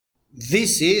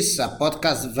This is a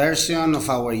podcast version of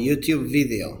our YouTube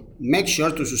video. Make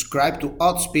sure to subscribe to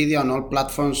Oddspedia on all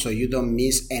platforms so you don't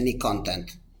miss any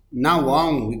content. Now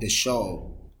on with the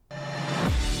show.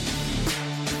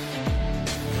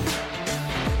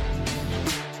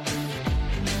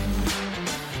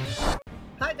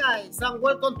 Hi guys and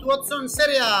welcome to Odds on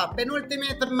Serie A,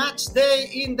 penultimate match day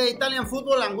in the Italian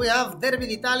football, and we have Derby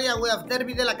d'Italia, we have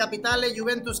Derby della Capitale.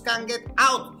 Juventus can get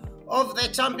out of the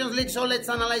Champions League, so let's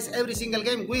analyze every single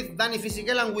game with Danny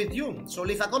Fisichella and with you. So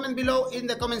leave a comment below in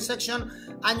the comment section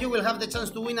and you will have the chance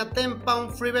to win a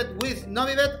 £10 free bet with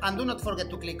Novibet. And do not forget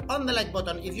to click on the like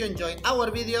button if you enjoy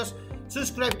our videos,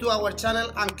 subscribe to our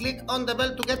channel and click on the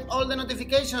bell to get all the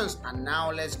notifications. And now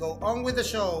let's go on with the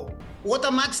show. What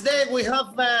a match day we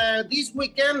have this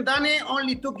weekend, Danny.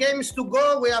 Only 2 games to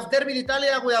go. We have Derby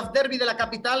d'Italia, we have Derby della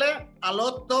Capitale. A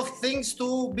lot of things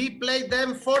to be played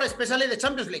them for, especially the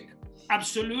Champions League.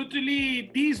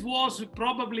 Absolutely. This was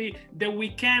probably the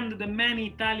weekend the many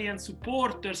Italian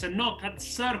supporters and not had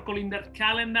circling their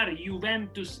calendar.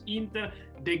 Juventus, Inter,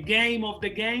 the game of the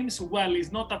games. Well,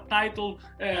 it's not a title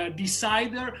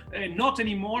decider, not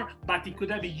anymore, but it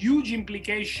could have huge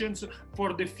implications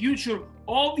for the future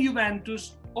of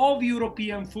Juventus, of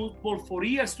European football for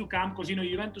years to come, because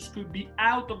Juventus could be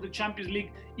out of the Champions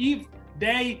League if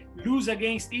they lose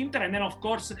against Inter. And then of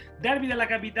course Derby della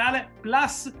Capitale,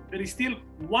 plus there is still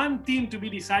one team to be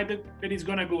decided that is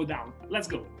gonna go down. Let's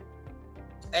go.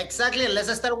 Exactly.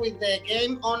 Let's start with the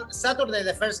game on Saturday,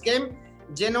 the first game,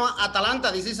 Genoa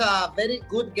Atalanta. This is a very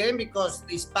good game because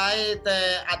despite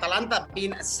Atalanta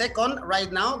being second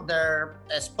right now, their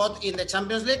spot in the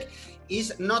Champions League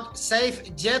is not safe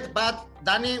yet. But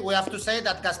Danny, we have to say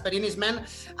that Gasperini's men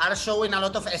are showing a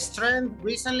lot of strength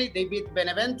recently. They beat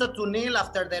Benevento 2-0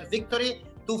 after their victory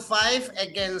 2-5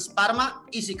 against Parma.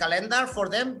 Easy calendar for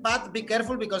them, but be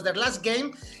careful because their last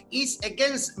game is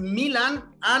against Milan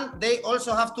and they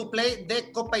also have to play the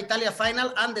Coppa Italia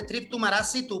final, and the trip to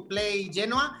Marassi to play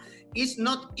Genoa is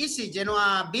not easy.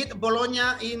 Genoa beat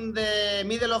Bologna in the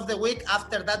middle of the week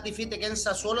after that defeat against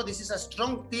Sassuolo. This is a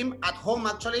strong team at home.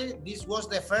 Actually, this was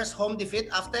the first home defeat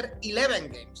after 11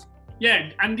 games.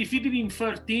 Yeah, undefeated in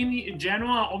 13.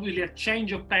 Genoa, obviously a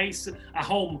change of pace at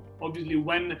home. Obviously,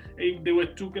 when they were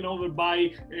taken over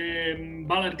by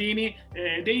Ballardini,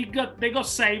 they got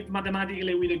saved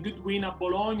mathematically with a good win at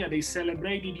Bologna. They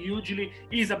celebrated hugely.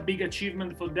 Is a big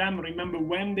achievement for them. Remember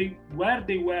where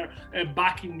they were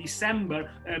back in December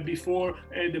before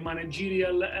the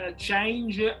managerial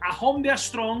change. At home they are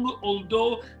strong,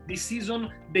 although this season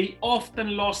they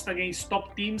often lost against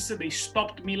top teams. They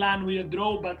stopped Milan with a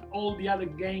draw, but all the other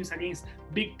games against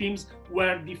big teams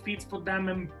were defeats for them,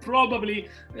 and probably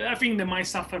I think they might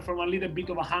suffer from a little bit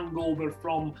of a hangover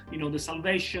from the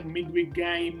Salvation midweek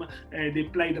game. They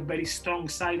played a very strong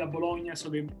side at Bologna, so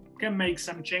they can make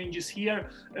some changes here.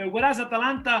 Whereas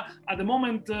Atalanta at the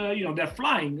moment, they're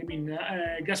flying. I mean,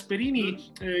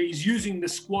 Gasperini is using the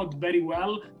squad very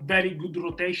well, very good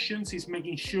rotations. He's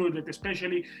making sure that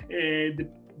especially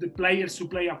the players who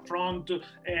play up front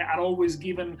are always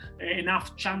given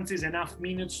enough chances, enough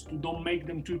minutes to don't make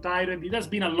them too tired. It has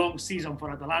been a long season for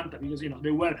Atalanta because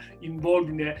they were involved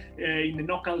in the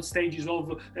knockout stages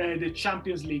of the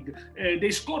Champions League. They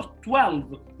scored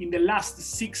 12 in the last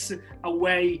 6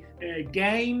 away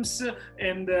games,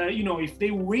 and if they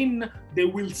win, they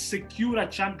will secure a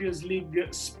Champions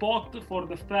League spot for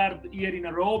the 3rd year in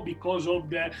a row because of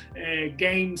the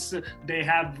games they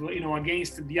have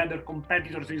against the other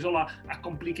competitors. It's all a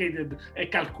complicated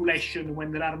calculation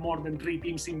when there are more than 3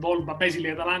 teams involved, but basically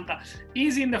Atalanta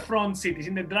is in the front seat, is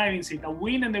in the driving seat. A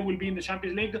win and they will be in the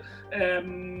Champions League.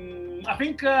 I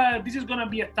think this is going to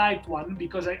be a tight one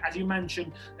because, as you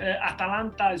mentioned,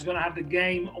 Atalanta is going to have the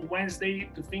game on Wednesday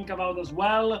to think about as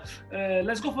well.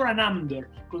 Let's go for an under,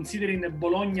 considering that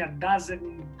Bologna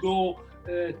doesn't go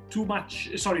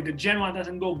the Genoa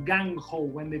doesn't go gang-ho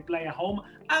when they play at home.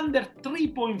 Under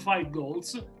 3.5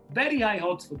 goals, very high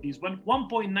odds for this one,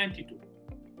 1.92.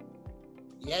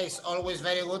 Yeah, it's always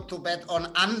very good to bet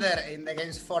on under in the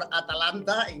games for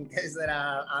Atalanta in case there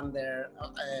are under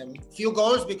few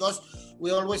goals, because we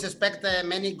always expect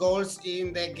many goals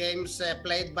in the games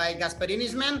played by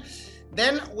Gasperini's men.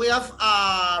 Then we have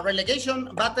a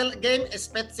relegation battle game,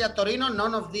 Spezia Torino.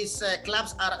 None of these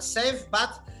clubs are safe,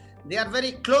 but they are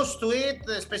very close to it,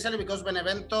 especially because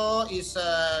Benevento is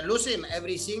losing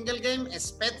every single game.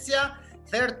 Spezia,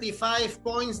 35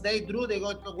 points they drew. They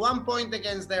got 1 point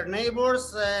against their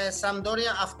neighbors.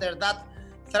 Sampdoria, after that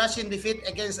thrashing defeat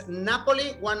against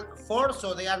Napoli, 1-4.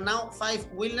 So they are now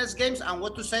 5 winless games. And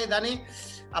what to say, Danny,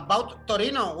 about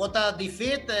Torino? What a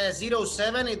defeat,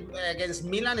 0-7 against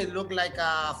Milan. It looked like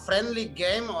a friendly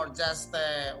game, or just,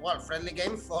 friendly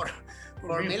game for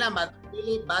Milan, but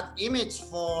really bad image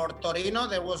for Torino.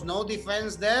 There was no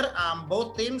defense there.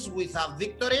 Both teams with a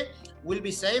victory will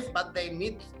be safe, but they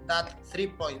need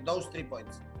those 3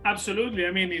 points. Absolutely.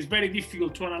 I mean, it's very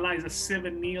difficult to analyze a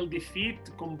 7-0 defeat,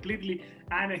 completely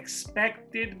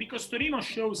unexpected, because Torino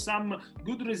shows some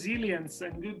good resilience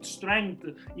and good strength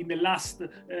in the last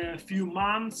few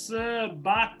months,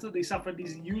 but they suffered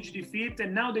this huge defeat,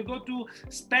 and now they go to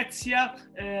Spezia,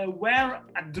 where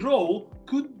a draw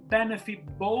could benefit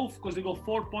both, because they go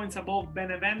 4 points above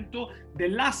Benevento. The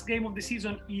last game of the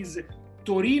season is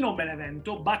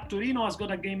Torino-Benevento, but Torino has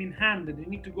got a game in hand. They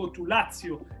need to go to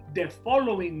Lazio the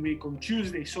following week on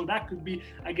Tuesday, so that could be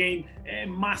again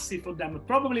massive for them.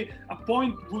 Probably a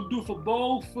point will do for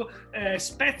both.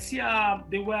 Spezia,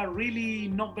 they were really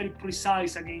not very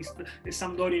precise against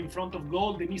Sampdoria in front of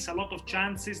goal. They missed a lot of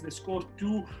chances. They scored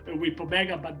 2 with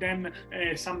Pobega, but then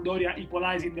Sampdoria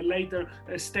equalized in the later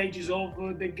stages of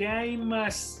the game. I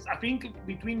think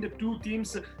between the two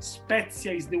teams,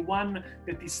 Spezia is the one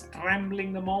that is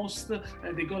trembling the most.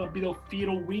 They got a bit of fear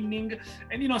of winning,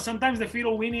 and sometimes the fear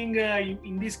of winning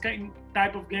in this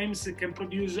type of games can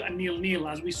produce a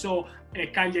 0-0, as we saw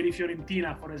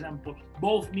Cagliari-Fiorentina, for example.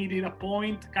 Both needed a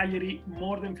point. Cagliari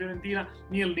more than Fiorentina,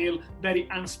 0-0. Very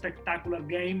unspectacular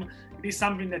game. It is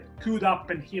something that could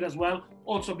happen here as well.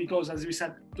 Also because, as we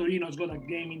said, Torino's got a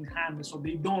game in hand, so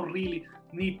they don't really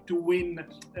need to win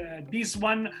this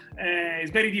one. It's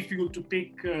very difficult to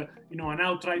pick, an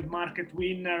outright market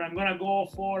winner. I'm gonna go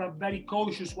for a very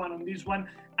cautious one on this one.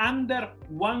 Under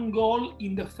 1 goal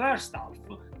in the first half,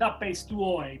 that pays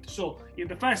 208. So if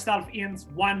the first half ends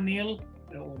 1-0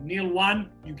 or 0-1,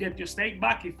 you get your stake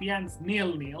back. If it ends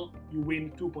 0-0, you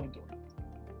win 2.0.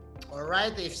 All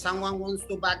right, if someone wants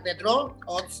to back the draw,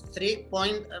 odds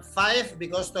 3.5,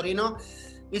 because Torino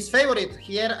is favorite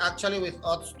here, actually, with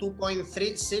odds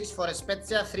 2.36 for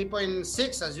Spezia,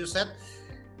 3.6, as you said.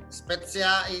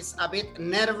 Spezia is a bit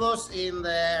nervous in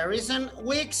the recent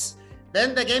weeks.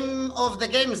 Then the game of the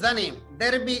games, Danny.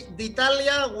 Derby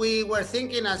d'Italia. We were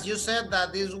thinking, as you said,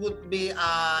 that this would be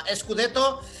a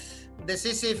Scudetto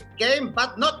decisive game,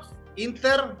 but not.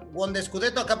 Inter won the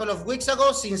Scudetto a couple of weeks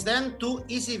ago. Since then, 2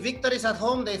 easy victories at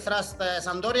home. They thrashed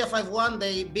Sampdoria 5-1.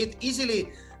 They beat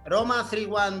easily Roma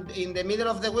 3-1 in the middle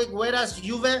of the week, whereas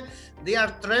Juve, they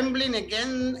are trembling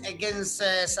again against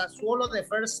Sassuolo. The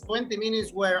first 20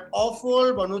 minutes were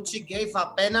awful. Bonucci gave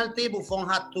a penalty. Buffon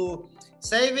had to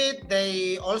save it.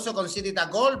 They also conceded a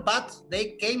goal, but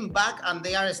they came back and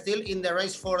they are still in the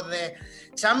race for the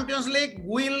Champions League.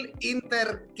 Will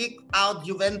Inter kick out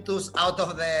Juventus out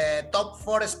of the top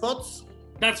 4 spots?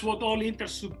 That's what all Inter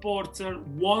supporters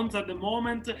want at the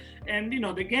moment. And,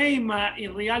 the game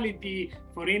in reality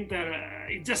for Inter,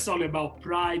 it's just all about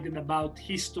pride and about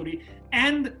history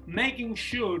and making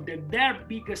sure that their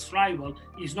biggest rival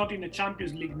is not in the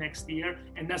Champions League next year,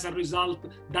 and as a result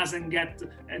doesn't get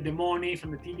the money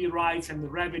from the TV rights and the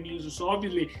revenues. So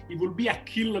obviously it will be a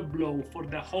killer blow for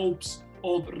the hopes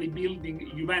of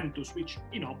rebuilding Juventus, which,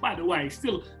 by the way,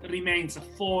 still remains a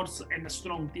force and a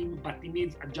strong team, but it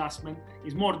needs adjustment.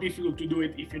 It's more difficult to do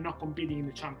it if you're not competing in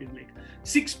the Champions League.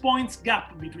 6 points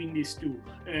gap between these two.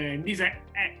 This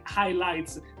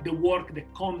highlights the work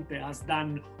that Conte has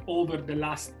done over the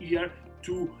last year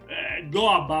to go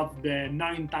above the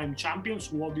 9-time champions,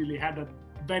 who obviously had a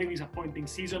very disappointing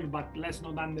season, but let's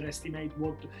not underestimate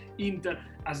what Inter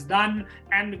has done.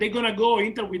 And they're gonna go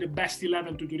Inter with the best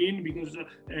 11 to Turin, because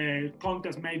Conte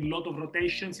has made a lot of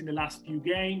rotations in the last few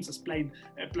games, has played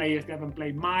players that haven't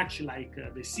played much, like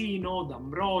Vecino,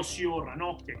 D'Ambrosio,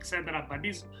 Ranocchia, etc. But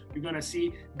this, you're gonna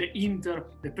see the Inter,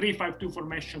 the 3-5-2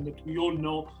 formation that we all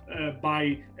know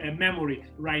by memory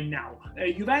right now.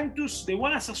 Juventus, they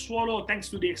won as Sassuolo thanks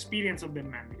to the experience of the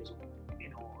men, because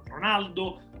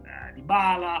Ronaldo,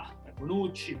 Dybala,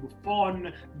 Bonucci,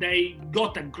 Buffon, they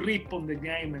got a grip on the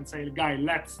game and said, "Guy,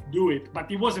 let's do it."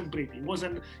 But it wasn't pretty. It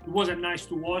wasn't nice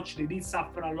to watch. They did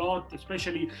suffer a lot,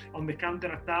 especially on the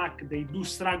counter-attack. They do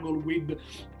struggle with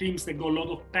teams that got a lot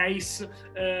of pace.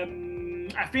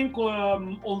 I think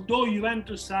although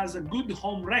Juventus has a good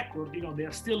home record, they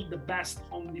are still the best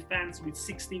home defense with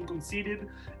 16 conceded.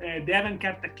 They haven't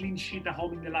kept a clean sheet at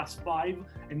home in the last 5,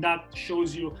 and that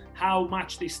shows you how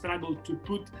much they struggle to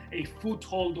put a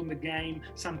foothold on the game,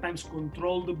 sometimes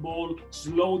control the ball,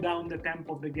 slow down the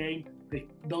tempo of the game. they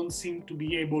don't seem to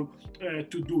be able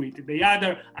to do it. They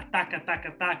either attack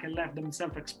and left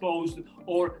themselves exposed,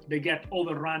 or they get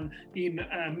overrun in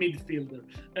midfielder.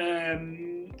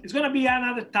 It's going to be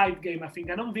another tight game, I think.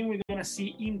 I don't think we're going to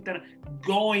see Inter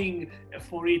going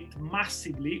for it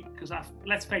massively, because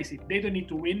let's face it, they don't need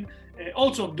to win.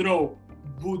 Also, draw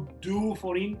would do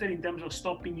for Inter in terms of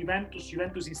stopping Juventus.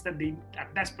 Juventus, instead, they are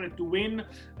desperate to win.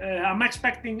 I'm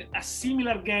expecting a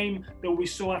similar game that we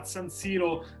saw at San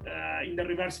Siro in the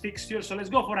reverse fixture. So let's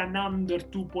go for an under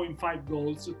 2.5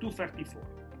 goals, 2.34.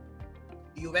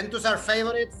 Juventus are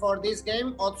favorite for this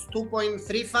game, odds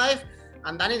 2.35.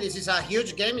 And Danny, this is a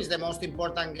huge game. It's the most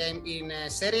important game in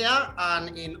Serie A.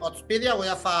 And in Oddspedia, we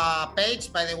have a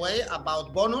page, by the way,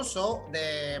 about bonus. So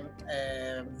the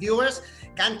viewers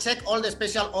can check all the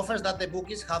special offers that the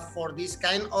bookies have for this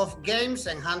kind of games,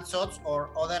 enhanced odds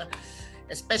or other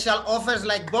special offers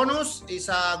like bonus. Is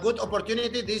a good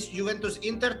opportunity, this Juventus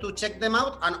Inter, to check them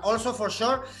out. And also, for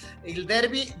sure, Il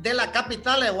Derby della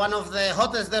Capitale, one of the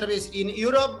hottest derbies in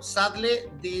Europe. Sadly,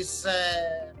 this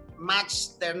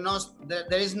match,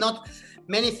 there is not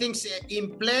many things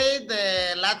in play.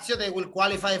 The Lazio, they will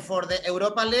qualify for the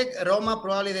Europa League. Roma,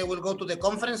 probably they will go to the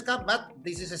Conference Cup, but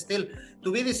this is still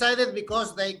to be decided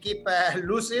because they keep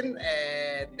losing.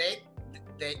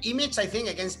 The image, I think,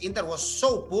 against Inter was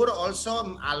so poor.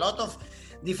 Also, a lot of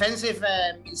defensive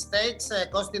mistakes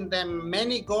costing them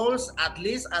many goals, at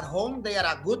least at home. They are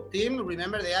a good team.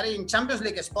 Remember, they are in Champions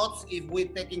League spots if we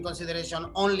take in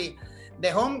consideration only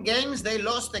the home games. They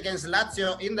lost against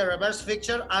Lazio in the reverse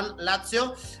fixture, and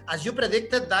Lazio, as you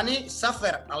predicted, Danny,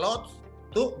 suffered a lot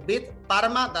to beat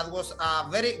Parma. That was a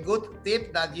very good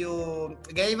tip that you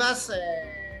gave us.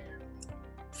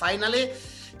 Finally,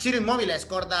 Ciro Immobile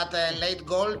scored that late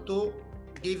goal to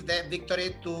give the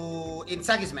victory to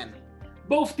Inzaghi's men.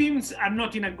 Both teams are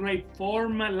not in a great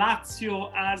form.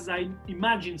 Lazio, as I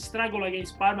imagine, struggle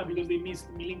against Parma because they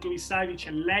missed Milinkovic-Savic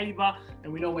and Leiva,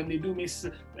 and we know when they do miss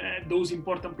those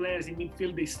important players in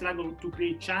midfield, they struggle to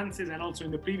create chances. And also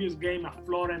in the previous game at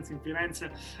Florence, in Firenze,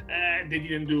 they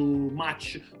didn't do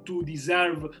much to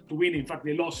deserve to win. In fact,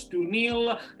 they lost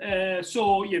 2-0.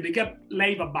 So yeah, they got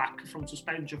Leiva back from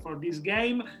suspension for this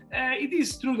game. It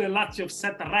is true that Lazio have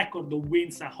set a record of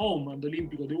wins at home at the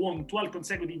Olimpico. They won 12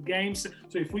 consecutive games.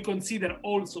 So if we consider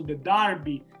also the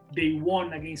derby they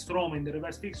won against Roma in the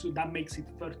reverse fixture, that makes it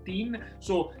 13.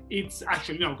 So it's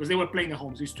actually, no, because they were playing at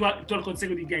home. So it's 12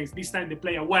 consecutive games. This time they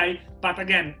play away. But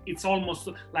again, it's almost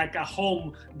like a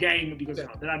home game because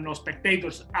there are no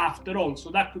spectators after all. So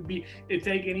that could be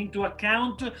taken into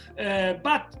account.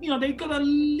 But, they got a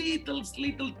little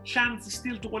chance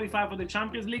still to qualify for the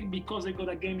Champions League because they got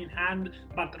a game in hand.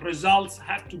 But results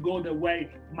have to go their way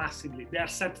massively. They are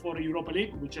set for a Europa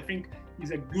League, which I think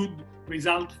is a good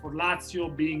result for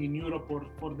Lazio, being in Europe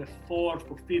for the 4th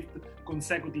or 5th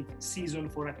consecutive season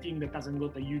for a team that hasn't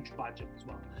got a huge budget as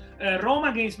well.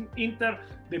 Roma against Inter,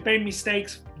 they made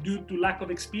mistakes due to lack of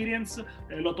experience.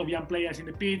 A lot of young players in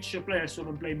the pitch, players who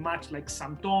haven't played much like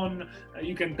Santon.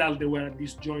 You can tell they were a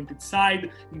disjointed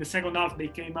side. In the second half, they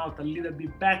came out a little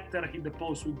bit better, hit the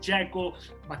post with Dzeko,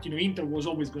 but Inter was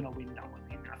always going to win that one.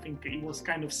 I think it was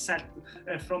kind of set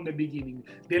from the beginning.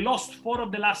 They lost 4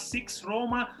 of the last 6,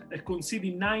 Roma,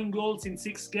 conceding 9 goals in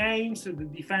 6 games. The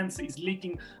defense is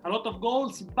leaking a lot of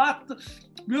goals, but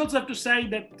we also have to say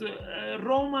that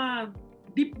Roma,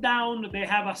 deep down, they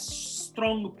have a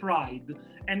strong pride.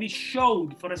 And it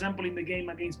showed, for example, in the game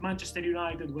against Manchester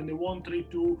United when they won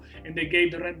 3-2 and they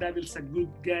gave the Red Devils a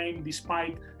good game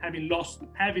despite having lost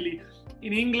heavily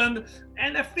in England.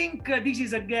 And I think this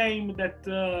is a game that,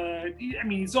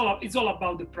 it's all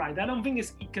about the pride. I don't think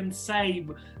it can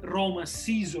save Roma's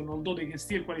season, although they can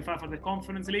still qualify for the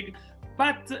Conference League.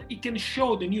 But it can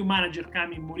show the new manager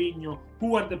coming, Mourinho,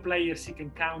 who are the players he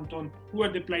can count on, who are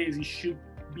the players he should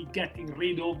be getting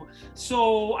rid of.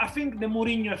 So I think the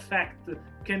Mourinho effect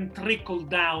can trickle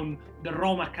down the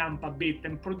Roma camp a bit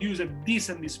and produce a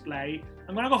decent display.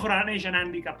 I'm going to go for an Asian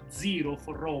handicap 0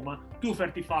 for Roma,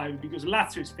 2.35, because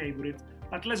Lazio is favorite.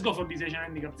 But let's go for this Asian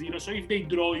handicap 0. So if they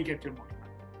draw, you get your money.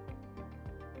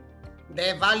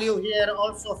 The value here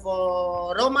also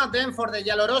for Roma, then for the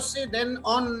Giallorossi. Then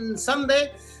on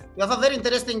Sunday, we have a very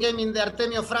interesting game in the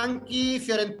Artemio Franchi,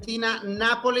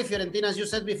 Fiorentina-Napoli. Fiorentina, as you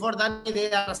said before, Danny,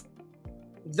 they are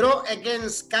draw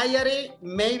against Cagliari.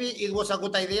 Maybe it was a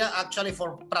good idea actually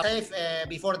for Prasev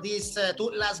before these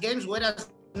 2 last games, whereas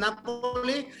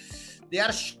Napoli, they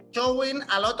are showing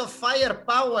a lot of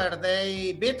firepower.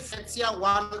 They beat Spezia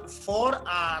 1-4,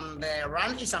 and the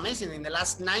run is amazing. In the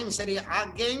last 9 Serie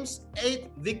A games,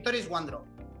 8 victories, 1 draw.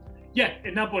 Yeah,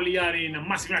 and Napoli are in a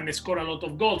massive run. They score a lot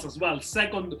of goals as well.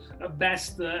 Second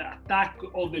best attack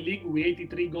of the league with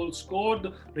 83 goals scored.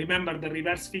 Remember, the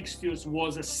reverse fixtures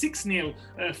was a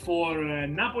 6-0 for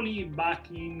Napoli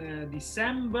back in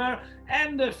December.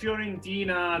 And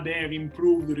Fiorentina, they have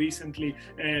improved recently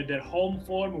their home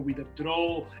form with a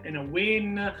draw and a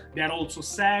win. They are also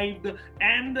saved.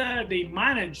 And they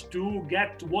managed to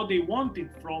get what they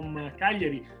wanted from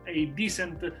Cagliari, a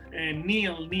decent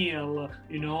 0-0,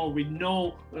 you know, with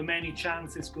no many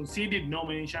chances conceded, no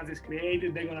many chances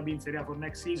created. They're going to be in Serie A for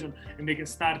next season and they can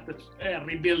start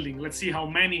rebuilding. Let's see how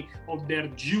many of their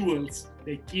jewels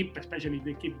they keep, especially if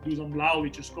they keep Dusan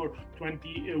Vlahovic, who scored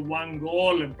 21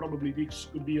 goals, and probably this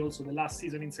could be also the last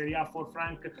season in Serie A for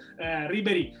Frank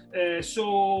Ribéry.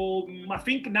 So I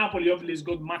think Napoli obviously has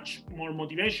got much more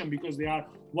motivation because they are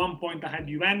 1 point ahead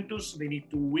Juventus. They need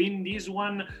to win this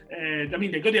one. I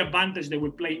mean, they got the advantage. They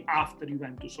will play after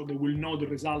Juventus, so they will know the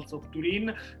results of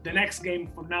Turin. The next game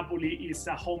for Napoli is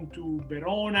home to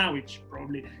Verona, which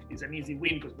probably is an easy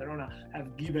win because Verona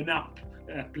have given up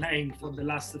playing for the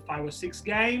last 5 or 6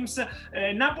 games.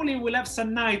 Napoli will have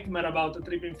some nightmare about a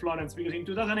trip in Florence because in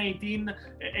 2018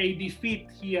 a defeat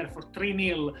here for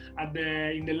 3-0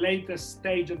 in the latest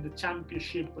stage of the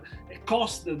championship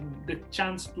cost them the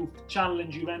chance to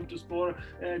challenge Juventus for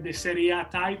the Serie A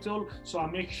title. So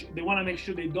they want to make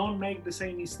sure they don't make the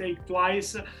same mistake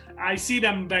twice. I see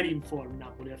them very in form,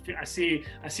 Napoli. I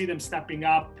see them stepping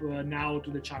up now to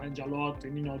the challenge a lot,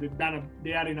 and you know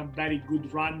they are in a very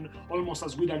good run, almost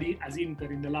as good as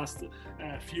Inter in the last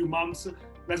few months.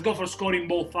 Let's go for scoring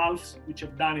both halves, which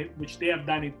they have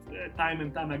done it time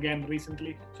and time again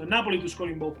recently. So Napoli to score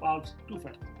in both halves,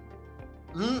 2-30.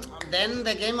 Then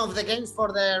the game of the games for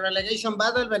the relegation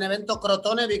battle,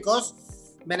 Benevento-Crotone, because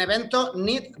Benevento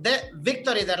need the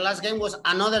victory. Their last game was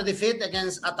another defeat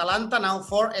against Atalanta. Now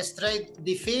 4 straight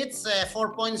defeats,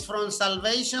 4 points from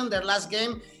salvation. Their last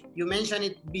game, you mentioned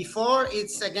it before,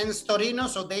 it's against Torino,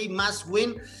 so they must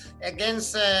win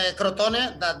against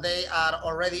Crotone, that they are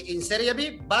already in Serie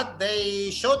B, but they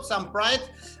showed some pride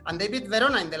and they beat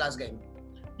Verona in the last game.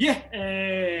 Yeah,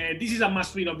 this is a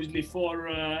must-win, obviously, for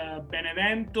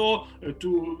Benevento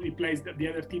to replace the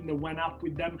other team that went up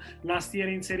with them last year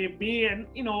in Serie B. And,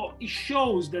 you know, it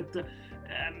shows that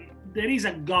there is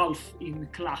a gulf in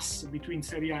class between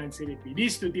Serie A and Serie B.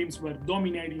 These two teams were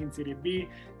dominating in Serie B,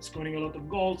 scoring a lot of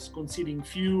goals, conceding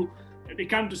few. They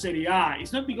come to Serie A.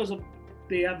 It's not because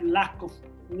they have lack of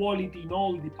quality in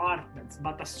all departments,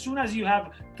 but as soon as you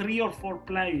have 3 or 4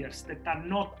 players that are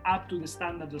not up to the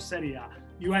standards of Serie A,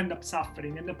 you end up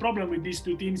suffering. And the problem with these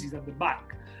two teams is at the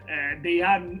back. They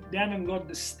haven't got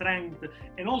the strength,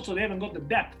 and also they haven't got the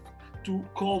depth to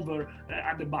cover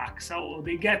at the back, so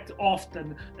they get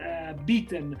often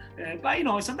beaten. But you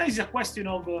know, sometimes it's a question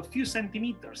of a few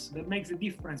centimeters that makes the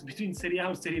difference between Serie A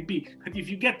or Serie B. But if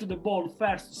you get to the ball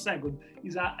first or second,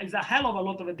 is a hell of a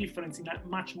lot of a difference in a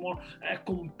much more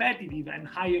competitive and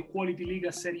higher quality league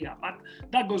as Serie A. But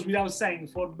that goes without saying.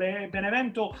 For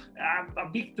Benevento, a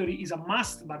victory is a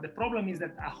must. But the problem is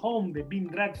that at home they've been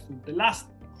dreadful. The last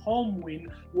home win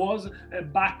was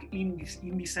back in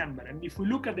December, and if we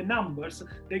look at the numbers,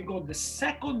 they got the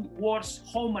second worst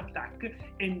home attack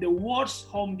and the worst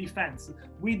home defense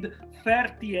with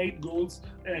 38 goals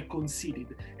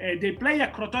conceded. They play a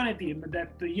Crotone team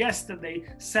that yesterday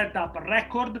set up a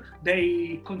record.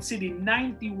 They conceded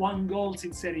 91 goals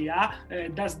in Serie A.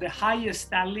 That's the highest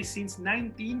tally since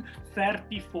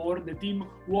 1934. The team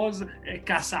was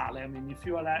Casale. I mean, if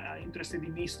you are interested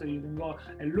in history, you can go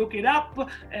and look it up.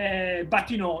 But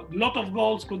you know, a lot of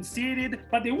goals conceded,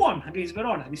 but they won against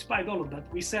Verona despite all of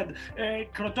that. We said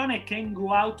Crotone can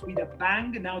go out with a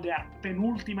bang. Now they are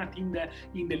penultimate in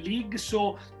the league.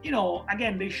 So you know,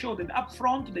 again, they showed that up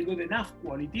front they got enough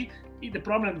quality. The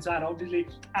problems are obviously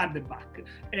at the back.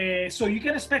 So you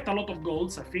can expect a lot of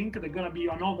goals. I think they're gonna be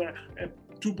on over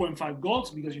 2.5 goals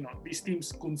because, you know, these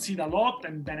teams concede a lot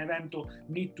and Benevento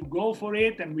need to go for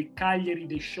it. And with Cagliari,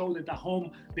 they showed that at home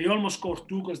they almost scored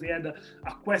 2 because they had a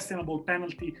questionable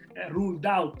penalty ruled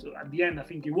out at the end. I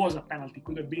think it was a penalty,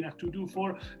 could have been a 2-2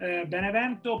 for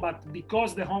Benevento, but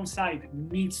because the home side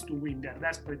needs to win, they're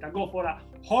desperate. I go for a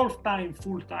half-time,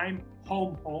 full-time,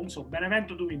 home. So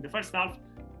Benevento to win the first half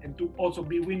and to also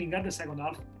be winning at the second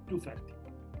half, 2-30.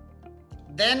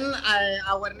 Then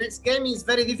our next game is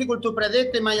very difficult to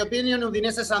predict, in my opinion.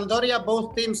 Udinese and Sampdoria,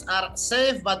 both teams are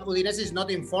safe, but Udinese is not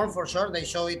in form for sure. They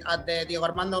show it at the Diego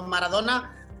Armando Maradona,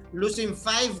 losing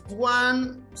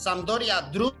 5-1. Sampdoria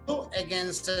drew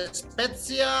against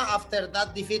Spezia after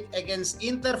that defeat against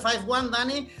Inter, 5-1,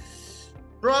 Danny.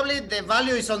 Probably the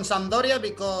value is on Sampdoria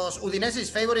because Udinese is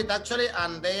favorite actually,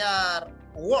 and they are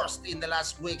worse in the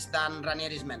last weeks than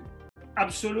Ranieri's men.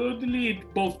 Absolutely,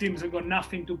 both teams have got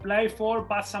nothing to play for,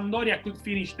 but Sampdoria could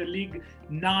finish the league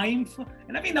 9th,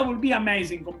 and I think that would be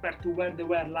amazing compared to where they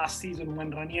were last season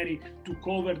when Ranieri took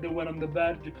over. They were on the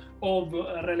verge of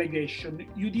relegation.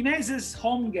 Udinese's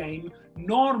home game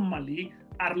normally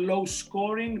are low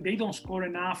scoring. They don't score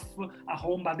enough at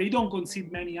home, but they don't concede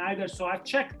many either. So I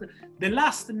checked the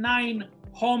last 9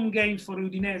 home games for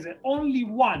Udinese, only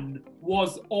one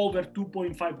was over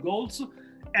 2.5 goals.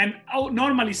 And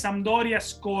normally Sampdoria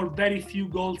score very few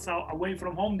goals away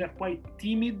from home. They're quite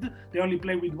timid. They only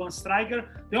play with one striker.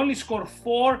 They only score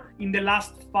 4 in the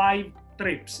last 5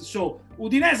 trips. So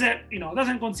Udinese,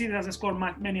 doesn't concede, doesn't score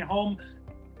many at home.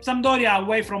 Sampdoria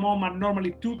away from home are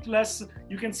normally toothless.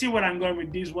 You can see where I'm going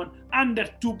with this one. Under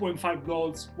 2.5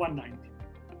 goals, 190.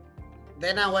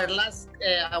 Then our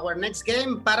next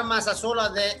game, Parma Sassuolo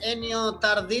at the Ennio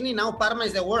Tardini. Now Parma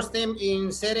is the worst team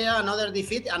in Serie A. Another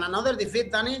defeat,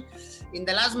 Danny. In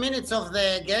the last minutes of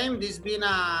the game, this has been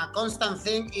a constant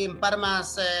thing in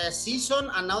Parma's season,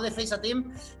 and now they face a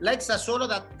team like Sassuolo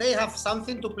that they have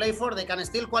something to play for. They can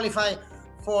still qualify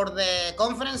for the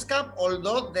Conference Cup,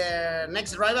 although their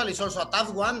next rival is also a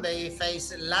tough one. They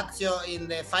face Lazio in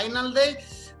the final day,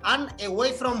 and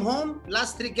away from home,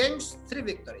 last 3 games, 3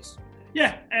 victories.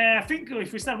 Yeah, I think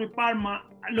if we start with Parma,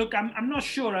 look, I'm not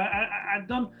sure. I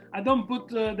don't put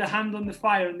the hand on the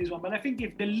fire on this one, but I think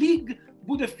if the league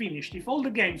would have finished, if all the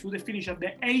games would have finished at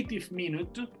the 80th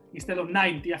minute instead of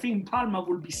 90, I think Parma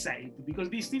would be saved, because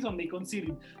this season they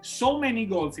conceded so many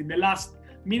goals in the last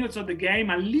minutes of the game.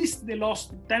 At least they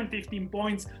lost 10-15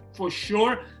 points for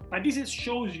sure, but this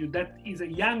shows you that is a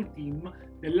young team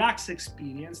that lacks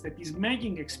experience, that is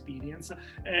making experience,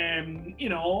 and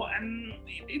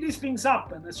these things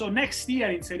happen. So next year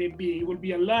in Serie B, it will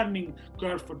be a learning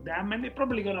curve for them, and they're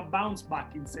probably going to bounce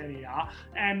back in Serie A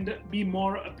and be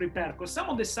more prepared, because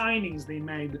some of the signings they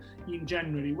made in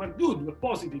January were good, were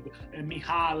positive.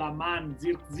 Mihala, Man,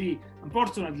 Zirkzee.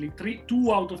 Unfortunately,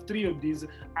 2 out of 3 of these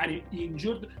are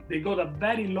injured. They got a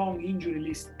very long injury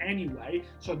list anyway,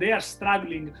 so they are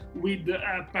struggling with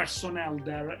personnel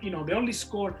there. They only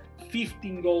scored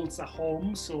 15 goals at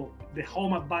home, so the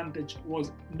home advantage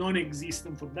was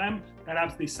non-existent for them.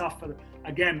 Perhaps they suffered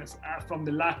again from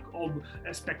the lack of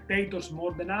spectators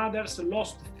more than others.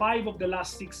 Lost 5 of the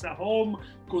last 6 at home,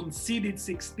 conceded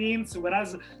 16,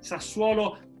 whereas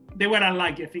Sassuolo, they were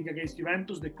unlucky, I think, against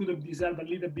Juventus. They could have deserved a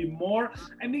little bit more,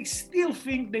 and they still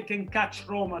think they can catch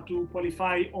Roma to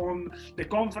qualify on the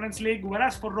Conference League,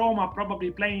 whereas for Roma,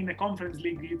 probably playing in the Conference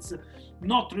League, it's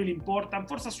not really important.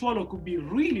 For Sassuolo, could be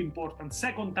really important.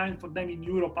 Second time for them in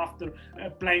Europe after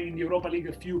playing in the Europa League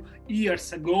a few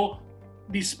years ago.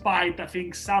 Despite, I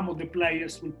think, some of the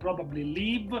players will probably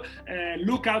leave.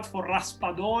 Look out for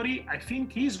Raspadori. I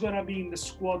think he's going to be in the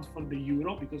squad for the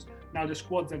Euro, because now the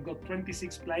squads have got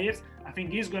 26 players. I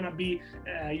think he's going to be,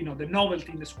 the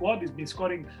novelty in the squad. He's been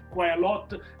scoring quite a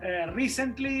lot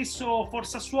recently. So for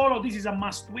Sassuolo, this is a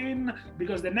must-win,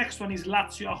 because the next one is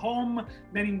Lazio at home.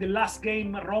 Then in the last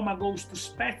game, Roma goes to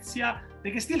Spezia.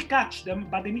 They can still catch them,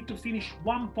 but they need to finish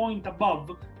 1 point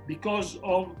above because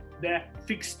of the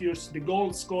fixtures, the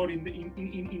goal scored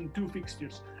in 2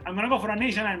 fixtures. I'm going to go for an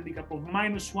Asian handicap of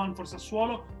 -1 for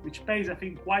Sassuolo, which pays, I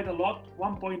think, quite a lot,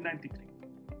 1.93.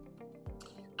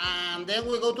 And then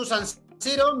we go to San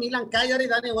Siro, Milan-Cagliari.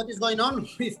 Danny, what is going on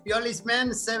with Pioli's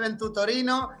men? 7-2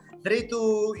 Torino,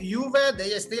 3-2 Juve.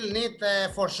 They still need,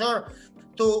 for sure,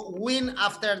 to win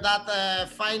after that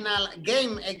final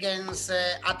game against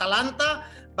Atalanta.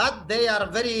 But they are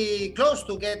very close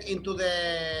to get into the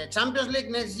Champions League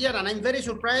next year, and I'm very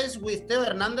surprised with Theo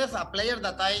Hernandez, a player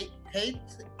that I hate,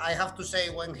 I have to say,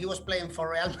 when he was playing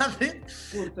for Real Madrid,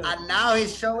 and now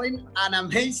he's showing an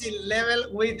amazing level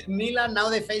with Milan. Now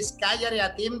they face Cagliari,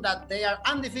 a team that they are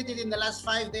undefeated in the last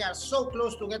 5. They are so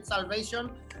close to get salvation,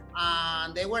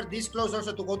 and they were this close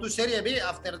also to go to Serie B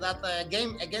after that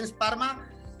game against Parma,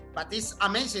 but it's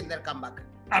amazing their comeback.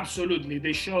 Absolutely.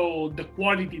 They show the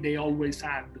quality they always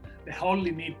had. They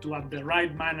only need to have the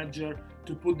right manager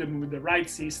to put them with the right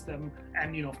system, and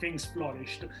things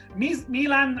flourished.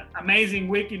 Milan, amazing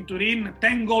week in Turin,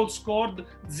 10 goals scored,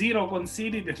 0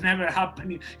 conceded. It never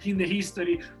happened in the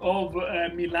history of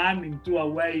Milan in 2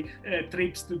 away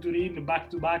trips to Turin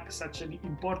back-to-back, such an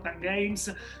important games.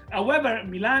 However,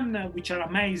 Milan, which are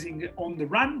amazing on the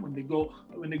run when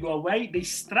they go away, they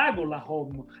struggle at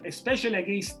home, especially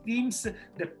against teams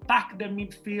that pack their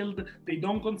midfield. They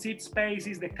don't concede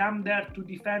spaces, they come there to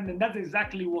defend, and that's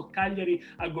exactly what Cagliari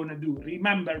are going to do.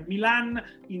 Remember, Milan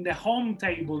in the home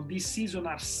table this season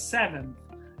are 7th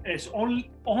is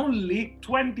only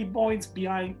 20 points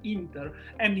behind Inter,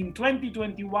 and in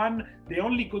 2021 they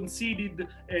only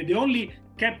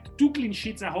kept 2 clean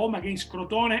sheets at home against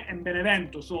Crotone and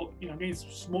Benevento, so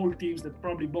against small teams that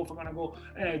probably both are gonna go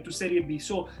to Serie B.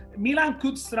 So Milan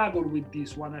could struggle with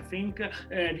this one, I think,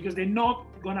 because they're not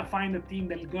gonna find a team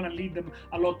that's gonna lead them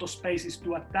a lot of spaces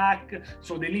to attack,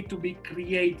 so they need to be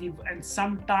creative, and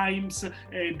sometimes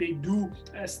they do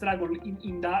struggle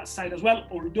in that side as well,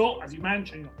 although, as you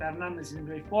mentioned, Fernandes is in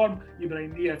great form,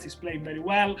 Ibrahim Diaz is playing very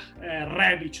well,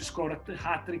 Rebic scored a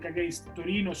hat-trick against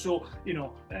Torino, so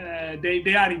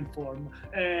they are in form.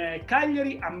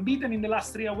 Cagliari unbeaten in the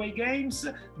last 3 away games.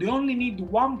 They only need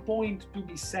 1 point to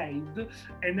be saved,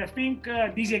 and I think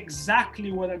this is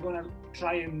exactly what they're gonna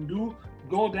try and do.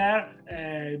 Go there,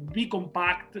 be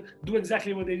compact, do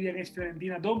exactly what they did against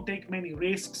Fiorentina, don't take many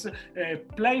risks,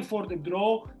 play for the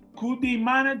draw. Could they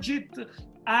manage it?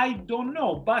 I don't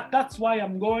know, but that's why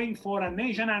I'm going for an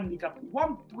Asian handicap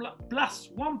 1 plus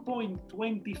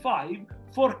 1.25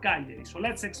 for Cagliari. So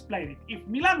let's explain it. If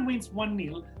Milan wins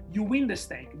 1-0, you win the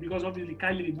stake, because obviously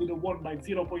Cagliari would have won by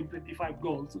 0.25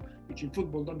 goals, which in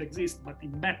football don't exist, but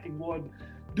in betting world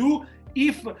do.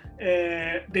 If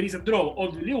there is a draw,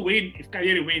 obviously you win. If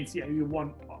Cagliari wins, you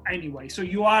won anyway. So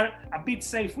you are a bit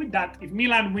safe with that. If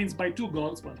Milan wins by 2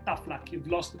 goals, well, tough luck, you've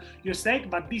lost your stake.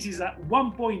 But this is a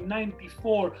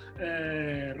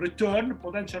 1.94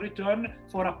 potential return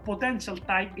for a potential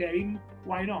tight game.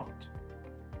 Why not?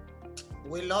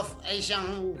 We love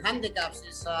Asian handicaps.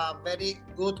 It's a very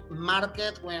good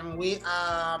market when we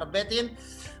are betting,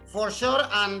 for sure.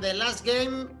 And the last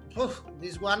game,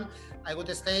 this one, I would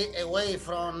stay away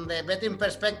from the betting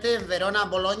perspective. Verona,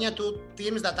 Bologna, 2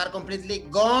 teams that are completely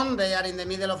gone. They are in the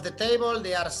middle of the table.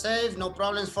 They are safe, no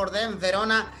problems for them.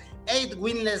 Verona, 8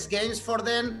 winless games for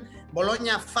them.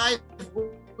 Bologna, 5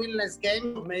 winless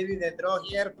games. Maybe the draw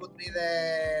here could be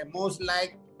the most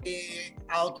likely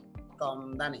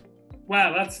outcome, Danny.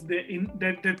 Well, that's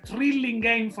the thrilling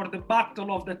game for the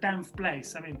battle of the 10th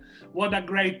place. I mean, what a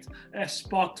great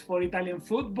spot for Italian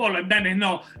football. And then,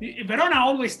 Verona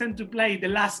always tend to play the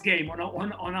last game on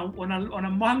a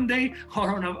Monday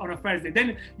or on a Thursday.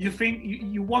 Then you think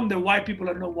you wonder why people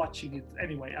are not watching it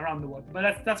anyway around the world.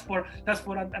 But that's for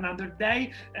another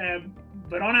day.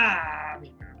 Verona,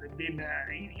 they've been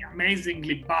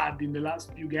amazingly bad in the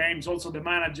last few games. Also, the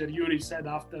manager Yuri said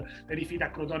after the defeat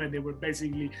at Crotone, they were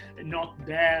basically not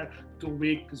there, 2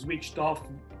 weeks, switched off.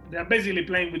 They're basically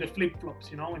playing with the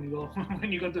flip-flops, when you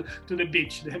go to the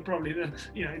beach. They're probably,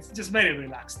 it's just very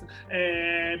relaxed.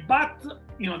 But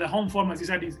the home form, as you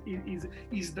said,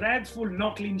 is dreadful.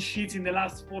 No clean sheets in the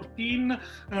last 14.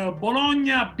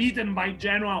 Bologna beaten by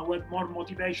Genoa, with more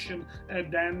motivation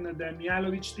than the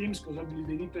Mihajlovic teams, because obviously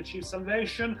they need to achieve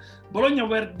salvation. Bologna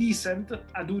were decent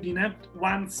at Udine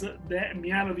once the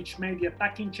Mihajlovic made the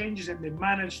attacking changes, and they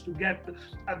managed to get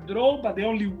a draw, but they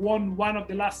only won 1 of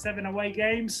the last 7 away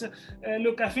games.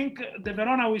 Look, I think the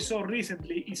Verona we saw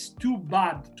recently is too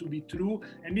bad to be true,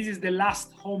 and this is the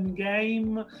last home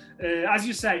game. As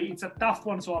you say, it's a tough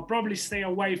one, so I'll probably stay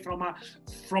away from a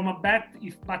bet.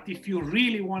 But if you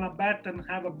really want to bet and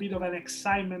have a bit of an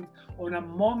excitement on a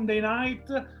Monday night,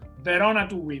 Verona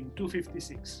to win,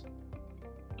 256.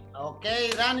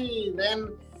 Okay, Danny,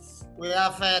 then we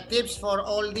have tips for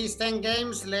all these 10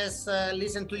 games. Let's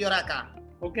listen to your ACA.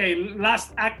 Okay,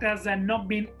 last actors have not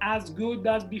been as good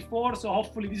as before, so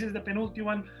hopefully this is the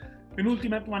penultimate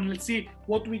one. Let's see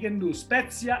what we can do.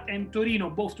 Spezia and Torino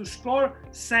both to score.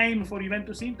 Same for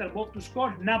Juventus Inter, both to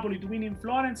score. Napoli to win in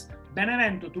Florence.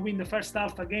 Benevento to win the first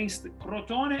half against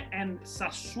Crotone, and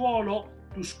Sassuolo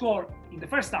to score in the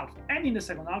first half and in the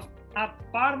second half at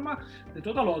Parma. The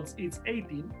total odds is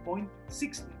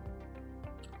 18.60.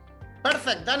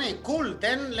 Perfect, Danny. Cool.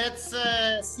 Then let's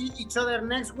see each other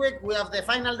next week. We have the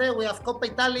final day. We have Coppa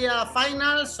Italia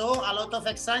final. So a lot of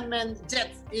excitement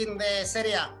yet in the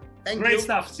Serie A. Thank you. Great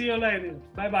stuff. See you later.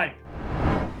 Bye-bye.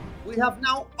 We have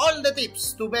now all the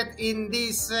tips to bet in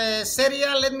this Serie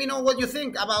A. Let me know what you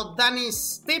think about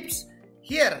Danny's tips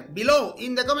here below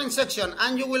in the comment section.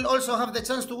 And you will also have the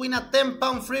chance to win a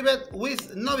 £10 free bet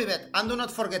with Novibet. And do not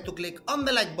forget to click on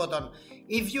the like button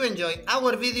if you enjoy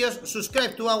our videos,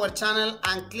 subscribe to our channel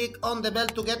and click on the bell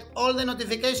to get all the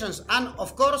notifications. And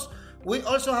of course, we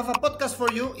also have a podcast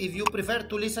for you if you prefer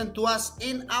to listen to us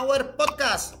in our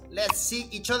podcast. Let's see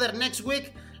each other next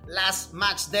week. Last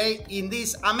match day in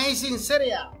this amazing Serie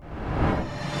A.